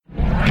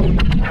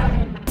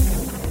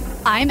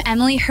I'm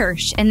Emily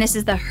Hirsh, and this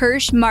is the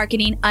Hirsh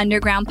Marketing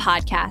Underground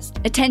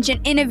Podcast.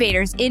 Attention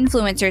innovators,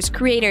 influencers,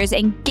 creators,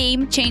 and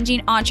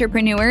game-changing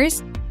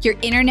entrepreneurs. Your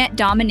internet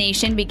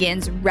domination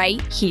begins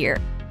right here.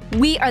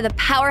 We are the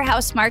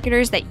powerhouse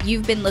marketers that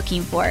you've been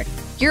looking for.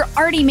 You're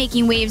already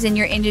making waves in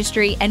your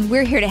industry, and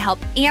we're here to help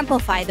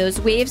amplify those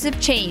waves of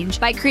change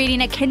by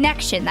creating a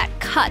connection that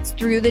cuts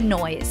through the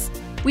noise.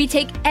 We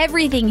take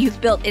everything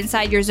you've built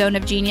inside your zone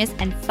of genius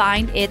and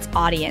find its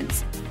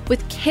audience.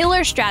 With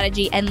killer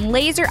strategy and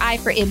laser eye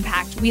for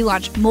impact, we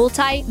launch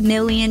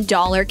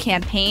multi-million-dollar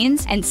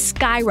campaigns and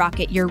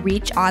skyrocket your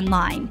reach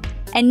online.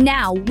 And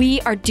now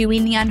we are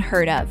doing the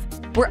unheard of.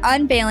 We're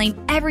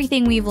unveiling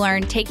everything we've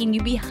learned, taking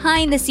you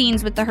behind the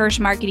scenes with the Hirsh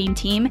marketing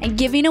team and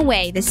giving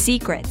away the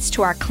secrets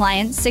to our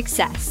clients'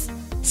 success.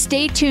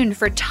 Stay tuned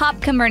for top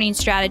converting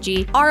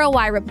strategy,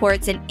 ROI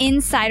reports, and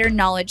insider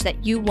knowledge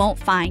that you won't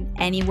find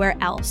anywhere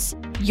else.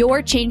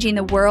 You're changing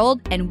the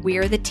world, and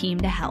we're the team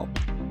to help.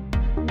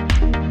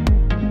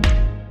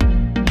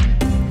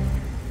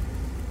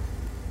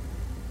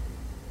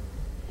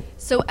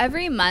 So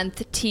every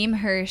month, Team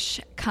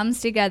Hirsh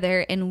comes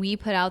together and we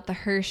put out the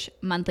Hirsh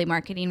Monthly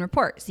Marketing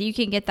Report. So you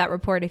can get that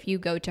report if you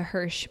go to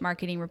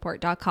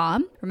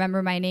hirshmarketingreport.com.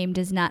 Remember, my name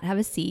does not have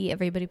a C.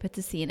 Everybody puts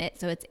a C in it.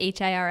 So it's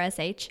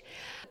Hirsh.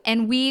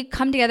 And we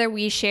come together,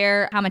 we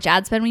share how much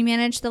ad spend we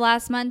managed the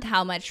last month,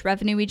 how much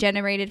revenue we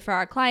generated for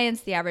our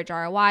clients, the average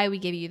ROI. We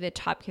give you the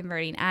top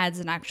converting ads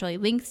and actually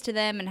links to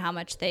them and how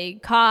much they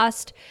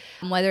cost,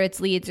 whether it's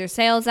leads or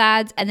sales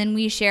ads. And then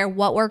we share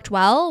what worked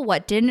well,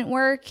 what didn't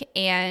work,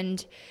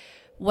 and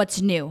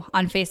what's new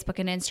on Facebook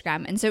and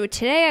Instagram. And so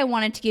today I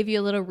wanted to give you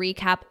a little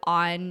recap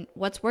on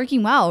what's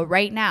working well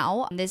right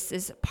now. This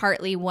is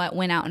partly what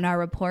went out in our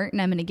report,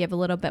 and I'm going to give a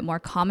little bit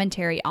more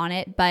commentary on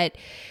it. But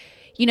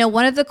you know,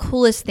 one of the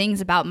coolest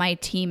things about my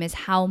team is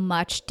how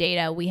much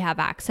data we have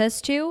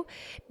access to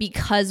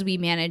because we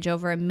manage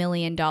over $1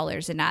 million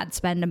in ad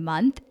spend a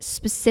month,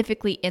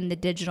 specifically in the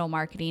digital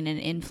marketing and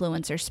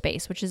influencer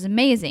space, which is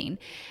amazing.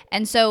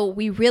 And so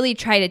we really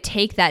try to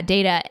take that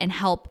data and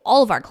help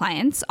all of our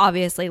clients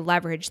obviously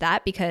leverage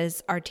that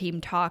because our team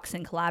talks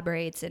and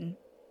collaborates and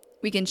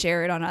we can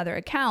share it on other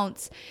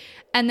accounts,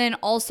 and then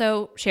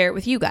also share it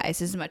with you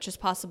guys as much as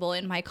possible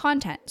in my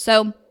content.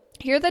 So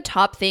here are the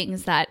top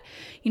things that,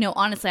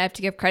 honestly, I have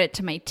to give credit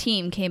to my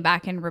team, came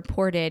back and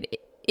reported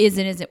is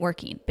and isn't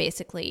working,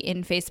 basically,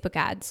 in Facebook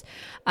ads.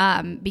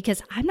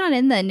 Because I'm not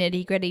in the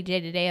nitty-gritty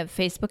day-to-day of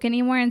Facebook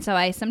anymore, and so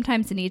I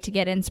sometimes need to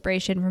get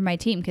inspiration from my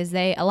team because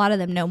a lot of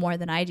them know more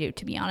than I do,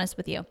 to be honest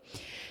with you.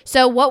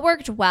 So what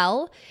worked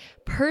well?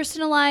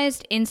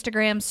 Personalized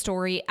Instagram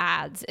story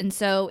ads. And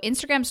so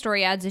Instagram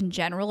story ads in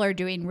general are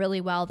doing really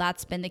well.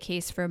 That's been the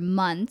case for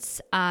months.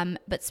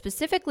 But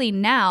specifically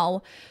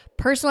now,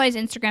 personalized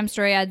Instagram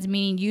story ads,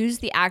 meaning use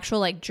the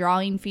actual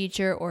drawing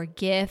feature or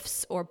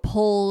GIFs or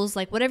polls,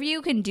 whatever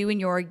you can do in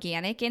your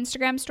organic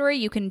Instagram story,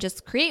 you can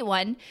just create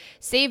one,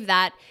 save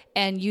that,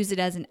 and use it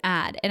as an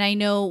ad. And I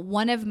know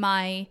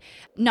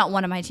not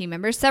one of my team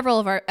members, several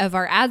of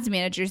our ads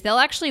managers, they'll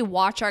actually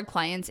watch our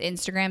clients'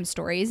 Instagram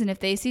stories. And if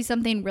they see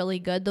something really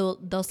good,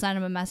 they'll send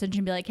them a message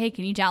and be like, hey,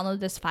 can you download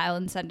this file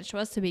and send it to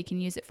us so we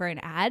can use it for an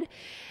ad?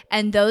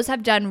 And those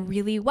have done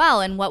really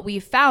well. And what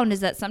we've found is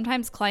that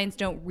sometimes clients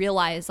don't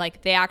realize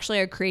they actually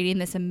are creating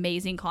this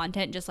amazing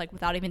content just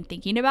without even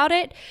thinking about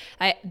it.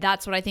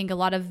 That's what I think a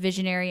lot of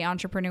visionary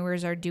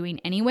entrepreneurs are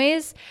doing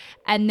anyways.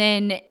 And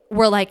then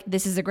we're like,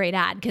 this is a great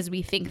ad because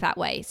we think that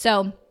way.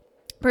 So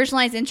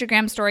personalized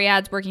Instagram story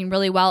ads working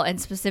really well, and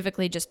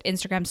specifically just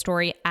Instagram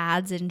story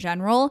ads in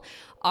general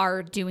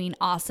are doing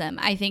awesome.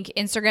 I think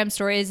Instagram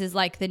stories is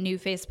like the new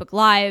Facebook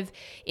Live.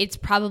 It's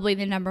probably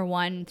the number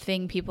one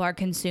thing people are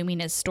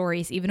consuming as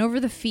stories, even over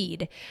the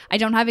feed. I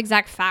don't have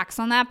exact facts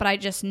on that, but I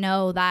just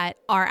know that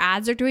our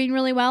ads are doing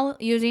really well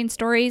using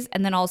stories.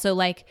 And then also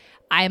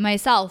I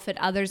myself and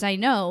others I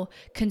know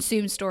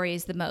consume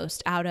stories the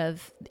most out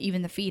of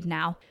even the feed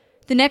now.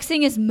 The next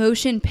thing is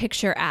motion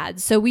picture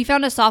ads. So we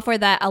found a software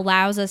that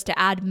allows us to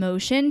add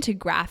motion to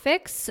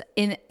graphics.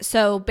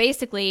 So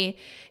basically,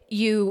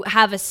 you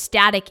have a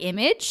static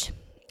image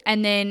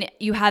and then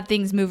you have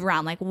things move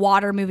around, like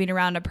water moving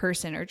around a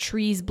person or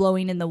trees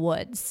blowing in the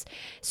woods.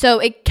 So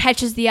it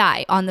catches the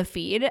eye on the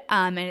feed,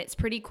 and it's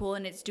pretty cool,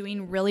 and it's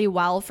doing really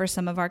well for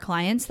some of our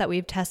clients that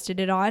we've tested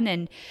it on,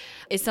 and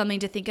is something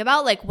to think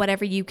about,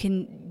 whatever you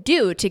can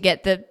do to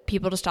get the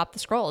people to stop the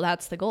scroll.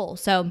 That's the goal.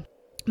 So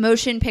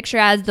motion picture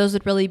ads, those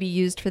would really be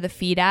used for the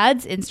feed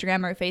ads,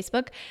 Instagram or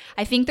Facebook.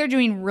 I think they're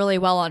doing really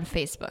well on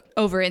Facebook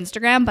over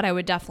Instagram, but I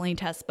would definitely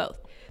test both.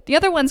 The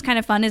other one's kind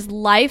of fun is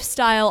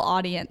lifestyle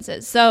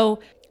audiences. So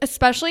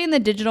especially in the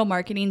digital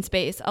marketing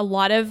space, a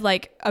lot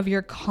of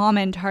your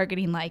common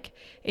targeting, like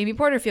Amy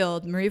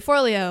Porterfield, Marie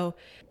Forleo,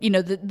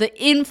 the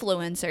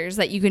influencers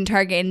that you can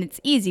target, and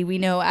it's easy. We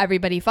know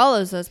everybody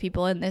follows those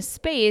people in this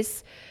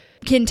space.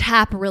 can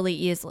tap really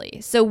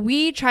easily. So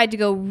we tried to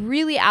go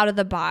really out of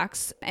the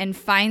box and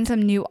find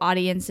some new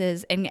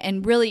audiences.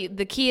 And really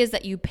the key is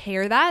that you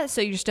pair that so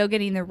you're still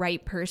getting the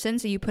right person.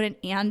 So you put an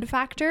and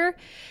factor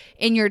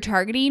in your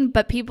targeting,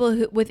 but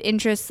people with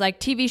interests like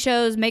TV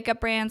shows,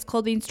 makeup brands,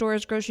 clothing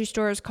stores, grocery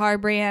stores, car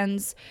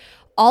brands,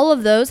 all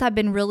of those have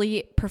been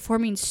really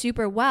performing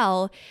super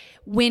well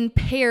when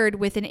paired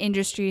with an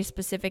industry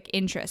specific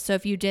interest. So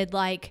if you did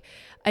like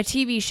a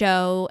TV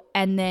show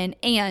and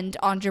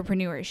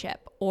entrepreneurship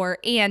or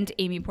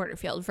Amy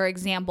Porterfield, for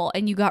example,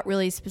 and you got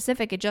really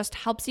specific, it just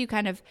helps you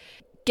kind of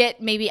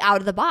get maybe out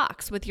of the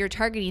box with your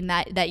targeting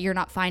that you're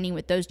not finding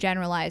with those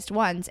generalized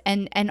ones.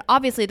 And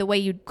obviously the way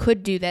you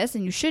could do this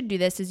and you should do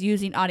this is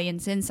using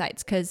audience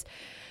insights, because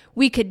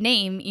we could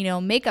name,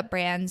 makeup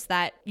brands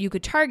that you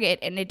could target,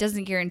 and it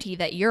doesn't guarantee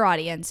that your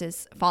audience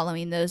is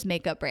following those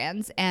makeup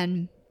brands.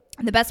 And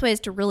the best way is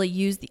to really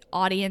use the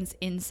audience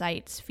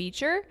insights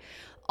feature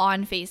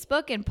on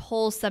Facebook and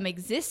pull some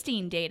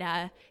existing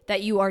data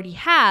that you already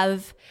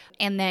have,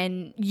 and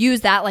then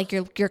use that like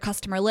your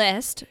customer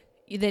list.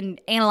 You then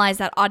analyze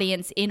that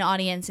audience in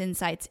Audience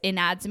Insights in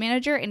Ads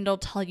Manager, and it'll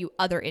tell you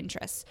other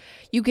interests.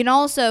 You can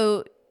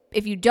also,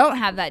 if you don't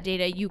have that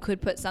data, you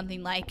could put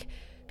something like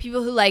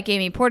people who like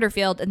Amy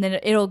Porterfield, and then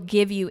it'll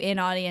give you in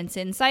Audience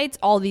Insights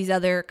all these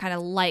other kind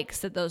of likes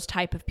that those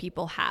type of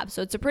people have.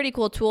 So it's a pretty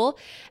cool tool,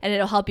 and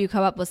it'll help you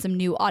come up with some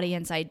new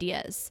audience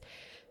ideas.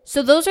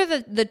 So those are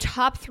the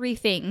top 3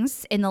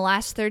 things in the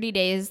last 30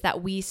 days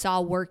that we saw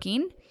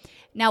working.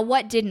 Now,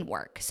 what didn't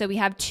work? So we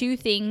have 2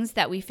 things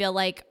that we feel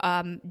like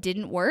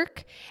didn't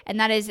work, and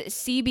that is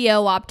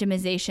CBO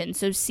optimization.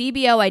 So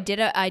CBO, I did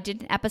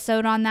an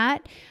episode on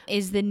that,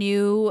 is the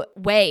new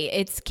way.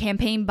 It's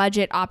campaign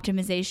budget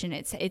optimization.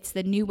 It's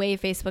the new way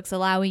Facebook's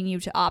allowing you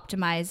to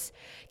optimize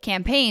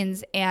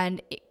campaigns,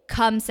 and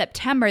come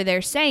September,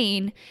 they're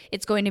saying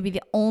it's going to be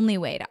the only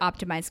way to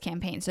optimize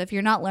campaigns. So if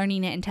you're not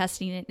learning it and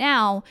testing it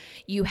now,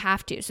 you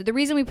have to. So the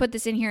reason we put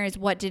this in here is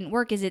what didn't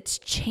work is it's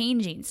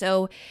changing.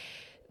 So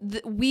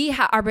we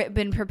are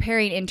been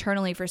preparing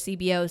internally for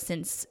CBO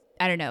since,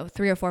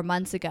 3 or 4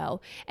 months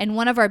ago. And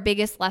one of our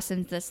biggest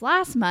lessons this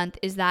last month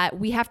is that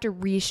we have to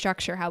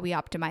restructure how we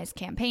optimize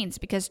campaigns,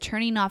 because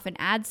turning off an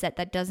ad set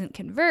that doesn't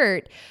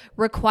convert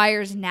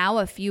requires now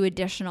a few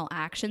additional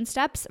action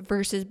steps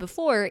versus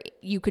before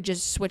you could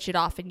just switch it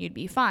off and you'd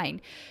be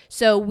fine.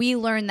 So we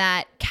learned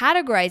that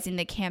categorizing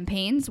the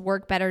campaigns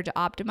work better to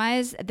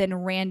optimize than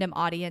random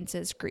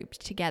audiences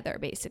grouped together,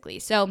 basically.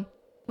 So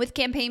with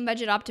campaign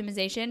budget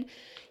optimization,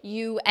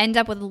 you end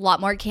up with a lot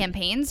more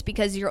campaigns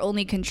because your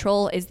only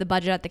control is the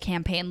budget at the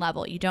campaign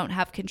level. You don't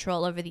have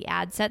control over the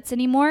ad sets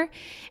anymore.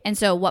 And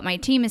so what my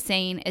team is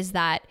saying is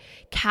that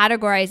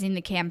categorizing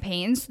the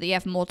campaigns, so that you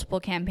have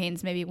multiple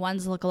campaigns, maybe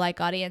one's lookalike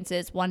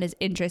audiences, one is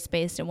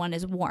interest-based, and one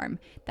is warm.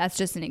 That's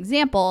just an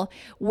example,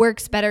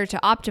 works better to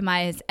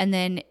optimize. And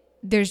then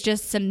there's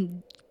just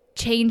some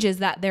changes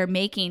that they're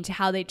making to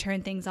how they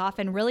turn things off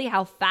and really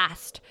how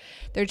fast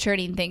they're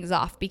turning things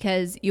off,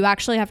 because you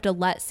actually have to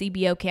let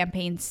CBO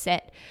campaigns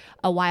sit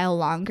a while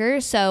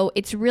longer. So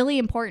it's really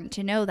important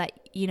to know that,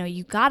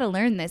 you got to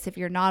learn this if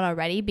you're not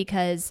already,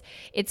 because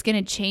it's going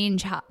to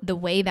change the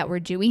way that we're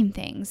doing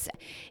things.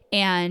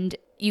 And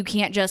you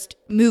can't just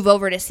move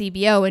over to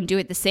CBO and do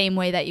it the same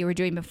way that you were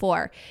doing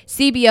before.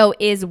 CBO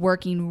is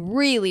working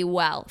really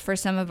well for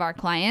some of our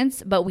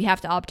clients, but we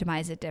have to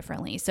optimize it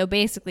differently. So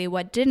basically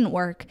what didn't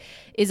work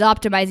is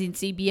optimizing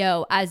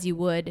CBO as you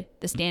would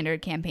the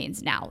standard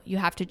campaigns now. You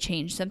have to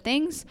change some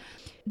things.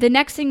 The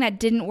next thing that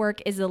didn't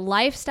work is the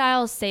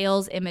lifestyle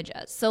sales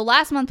images. So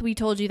last month we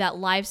told you that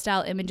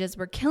lifestyle images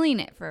were killing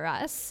it for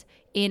us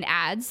in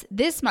ads.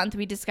 This month,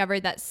 we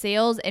discovered that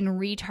sales and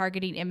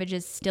retargeting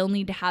images still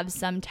need to have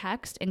some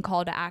text and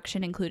call to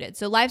action included.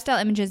 So lifestyle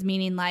images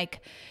meaning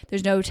like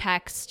there's no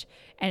text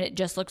and it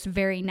just looks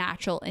very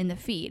natural in the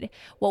feed.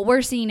 What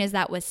we're seeing is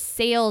that with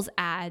sales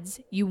ads,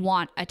 you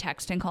want a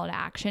text and call to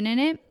action in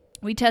it.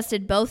 We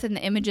tested both, and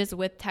the images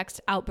with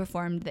text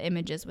outperformed the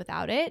images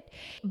without it.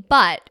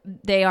 But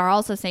they are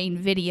also saying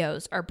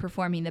videos are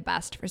performing the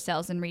best for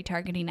sales and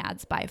retargeting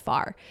ads by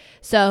far.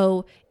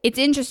 So it's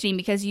interesting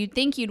because you'd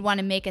think you'd want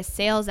to make a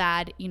sales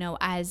ad,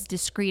 as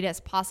discreet as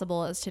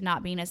possible as to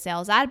not being a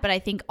sales ad. But I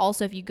think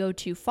also if you go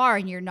too far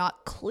and you're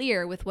not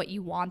clear with what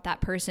you want that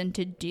person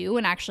to do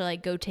and actually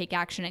like go take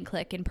action and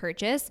click and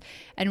purchase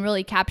and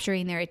really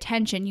capturing their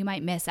attention, you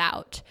might miss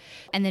out.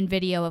 And then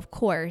video, of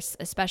course,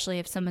 especially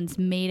if someone's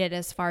made it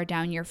as far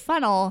down your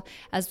funnel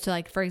as to,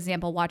 like, for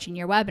example, watching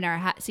your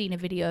webinar, seeing a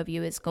video of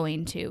you is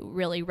going to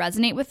really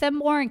resonate with them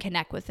more and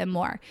connect with them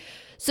more.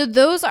 So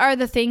those are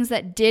the things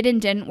that did and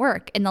didn't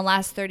work in the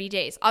last 30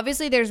 days.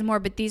 Obviously, there's more,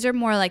 but these are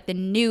more like the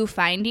new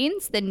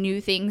findings, the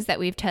new things that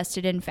we've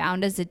tested and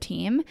found as a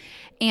team.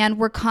 And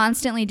we're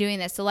constantly doing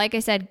this. So like I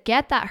said,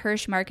 get that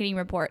Hirsh Marketing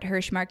Report,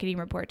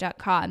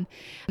 hirshmarketingreport.com,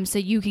 so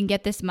you can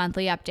get this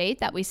monthly update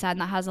that we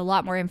send that has a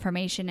lot more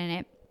information in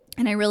it.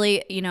 And I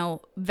really,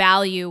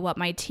 value what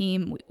my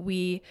team,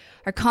 we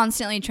are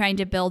constantly trying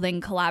to build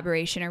in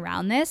collaboration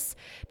around this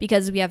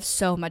because we have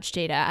so much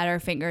data at our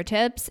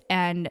fingertips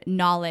and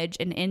knowledge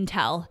and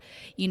intel,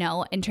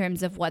 in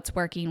terms of what's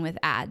working with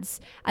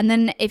ads. And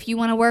then if you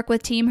want to work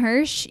with Team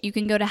Hirsh, you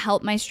can go to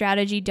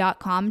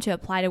helpmystrategy.com to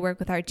apply to work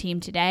with our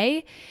team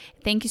today.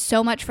 Thank you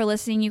so much for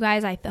listening, you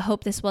guys. I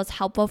hope this was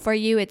helpful for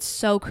you. It's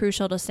so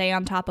crucial to stay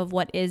on top of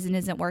what is and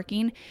isn't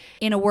working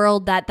in a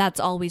world that's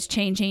always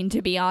changing,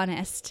 to be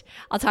honest.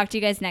 I'll talk to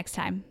you guys next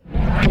time.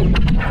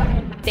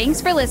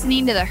 Thanks for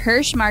listening to the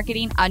Hirsh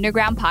Marketing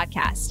Underground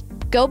podcast.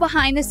 Go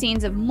behind the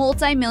scenes of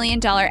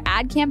multi-million-dollar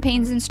ad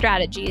campaigns and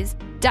strategies,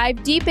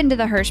 dive deep into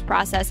the Hirsh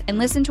process, and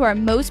listen to our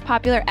most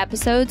popular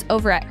episodes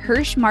over at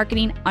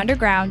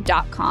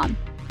hirshmarketingunderground.com.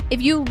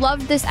 If you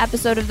loved this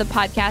episode of the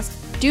podcast,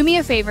 do me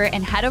a favor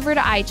and head over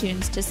to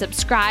iTunes to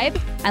subscribe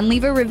and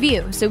leave a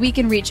review so we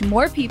can reach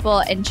more people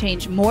and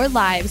change more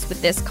lives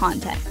with this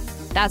content.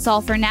 That's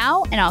all for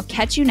now, and I'll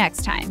catch you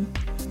next time.